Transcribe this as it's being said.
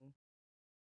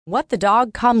What the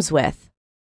dog comes with.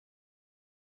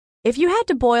 If you had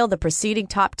to boil the preceding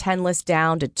top 10 list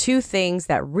down to two things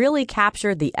that really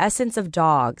captured the essence of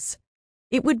dogs,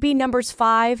 it would be numbers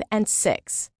 5 and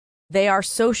 6. They are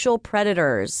social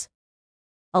predators.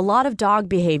 A lot of dog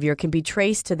behavior can be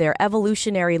traced to their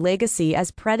evolutionary legacy as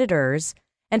predators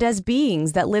and as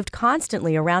beings that lived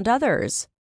constantly around others.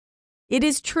 It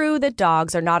is true that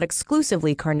dogs are not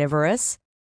exclusively carnivorous.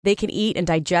 They can eat and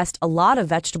digest a lot of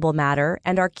vegetable matter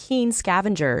and are keen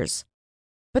scavengers.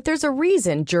 But there's a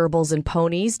reason gerbils and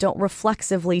ponies don't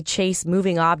reflexively chase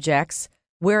moving objects,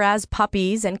 whereas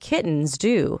puppies and kittens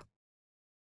do.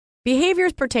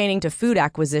 Behaviors pertaining to food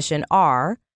acquisition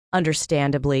are,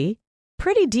 understandably,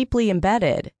 pretty deeply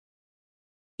embedded.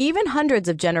 Even hundreds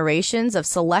of generations of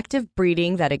selective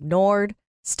breeding that ignored,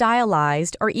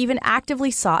 stylized, or even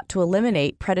actively sought to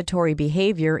eliminate predatory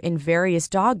behavior in various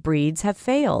dog breeds have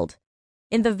failed,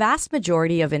 in the vast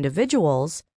majority of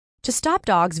individuals, to stop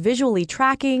dogs visually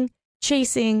tracking,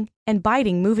 chasing, and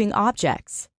biting moving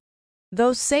objects.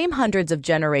 Those same hundreds of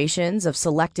generations of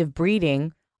selective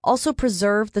breeding also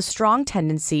preserved the strong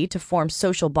tendency to form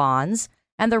social bonds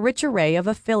and the rich array of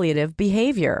affiliative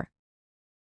behavior.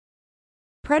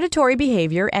 Predatory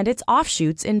behavior and its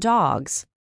offshoots in dogs.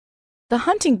 The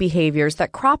hunting behaviors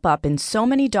that crop up in so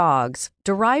many dogs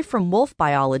derive from wolf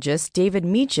biologist David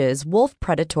Meach's wolf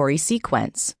predatory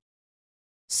sequence.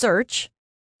 Search,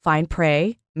 find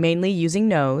prey, mainly using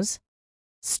nose.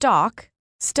 Stalk,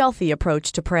 stealthy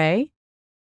approach to prey.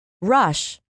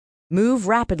 Rush, move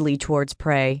rapidly towards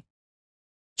prey.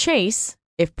 Chase,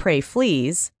 if prey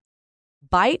flees.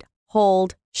 Bite,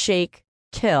 hold, shake,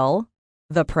 kill,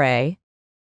 the prey.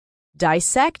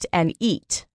 Dissect and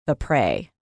eat the prey.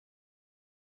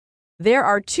 There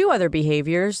are two other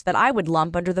behaviors that I would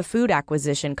lump under the food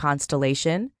acquisition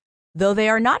constellation, though they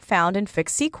are not found in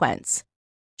fixed sequence: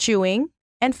 chewing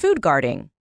and food guarding.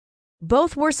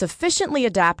 Both were sufficiently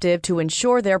adaptive to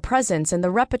ensure their presence in the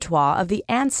repertoire of the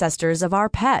ancestors of our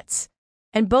pets,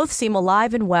 and both seem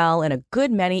alive and well in a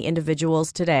good many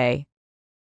individuals today.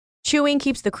 Chewing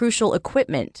keeps the crucial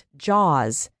equipment,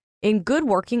 jaws, in good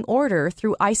working order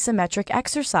through isometric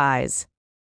exercise.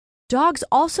 Dogs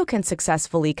also can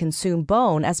successfully consume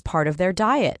bone as part of their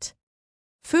diet.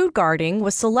 Food guarding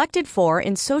was selected for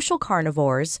in social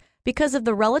carnivores because of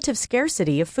the relative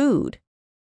scarcity of food.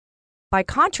 By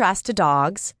contrast to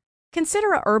dogs,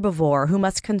 consider a herbivore who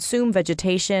must consume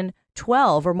vegetation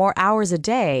 12 or more hours a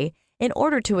day in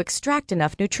order to extract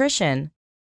enough nutrition.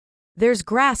 There's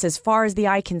grass as far as the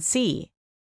eye can see.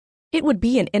 It would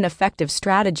be an ineffective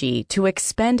strategy to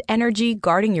expend energy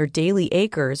guarding your daily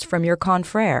acres from your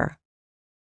confrere.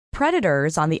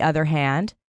 Predators, on the other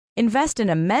hand, invest an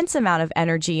immense amount of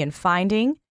energy in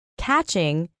finding,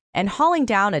 catching, and hauling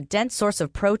down a dense source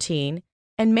of protein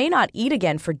and may not eat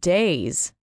again for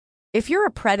days. If you're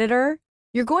a predator,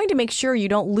 you're going to make sure you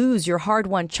don't lose your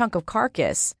hard-won chunk of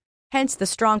carcass, hence the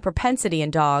strong propensity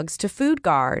in dogs to food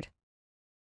guard.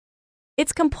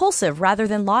 It's compulsive rather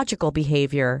than logical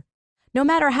behavior. No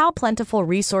matter how plentiful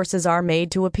resources are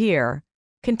made to appear,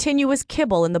 continuous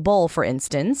kibble in the bowl, for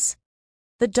instance,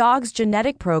 the dog's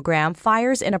genetic program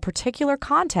fires in a particular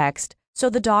context, so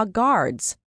the dog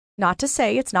guards. Not to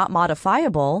say it's not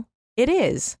modifiable, it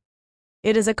is.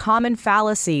 It is a common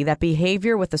fallacy that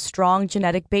behavior with a strong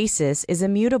genetic basis is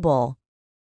immutable.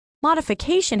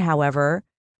 Modification, however,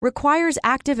 requires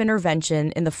active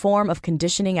intervention in the form of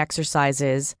conditioning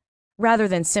exercises, rather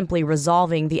than simply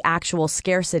resolving the actual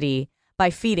scarcity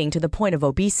by feeding to the point of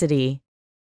obesity.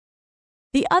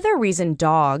 The other reason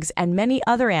dogs and many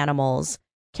other animals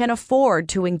can afford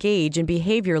to engage in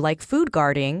behavior like food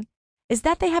guarding is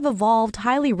that they have evolved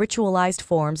highly ritualized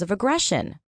forms of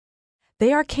aggression.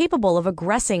 They are capable of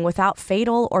aggressing without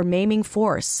fatal or maiming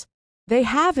force. They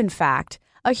have, in fact,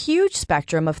 a huge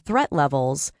spectrum of threat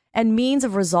levels and means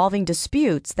of resolving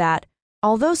disputes that,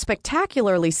 although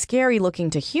spectacularly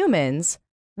scary-looking to humans,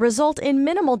 result in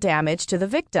minimal damage to the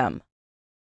victim.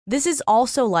 This is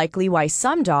also likely why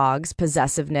some dogs'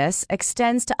 possessiveness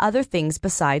extends to other things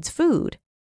besides food.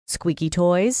 Squeaky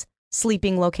toys,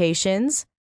 sleeping locations,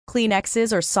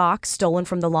 Kleenexes or socks stolen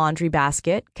from the laundry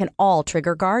basket can all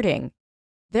trigger guarding.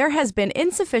 There has been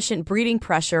insufficient breeding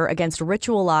pressure against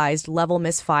ritualized level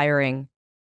misfiring.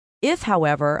 If,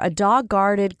 however, a dog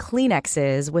guarded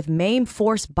Kleenexes with maim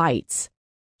force bites,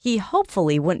 he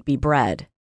hopefully wouldn't be bred.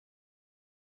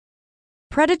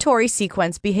 Predatory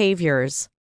sequence behaviors.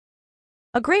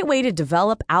 A great way to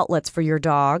develop outlets for your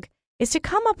dog is to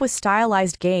come up with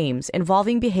stylized games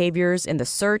involving behaviors in the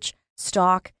search,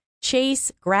 stalk,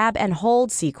 chase, grab, and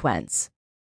hold sequence.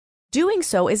 Doing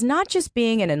so is not just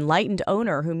being an enlightened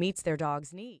owner who meets their dog's needs.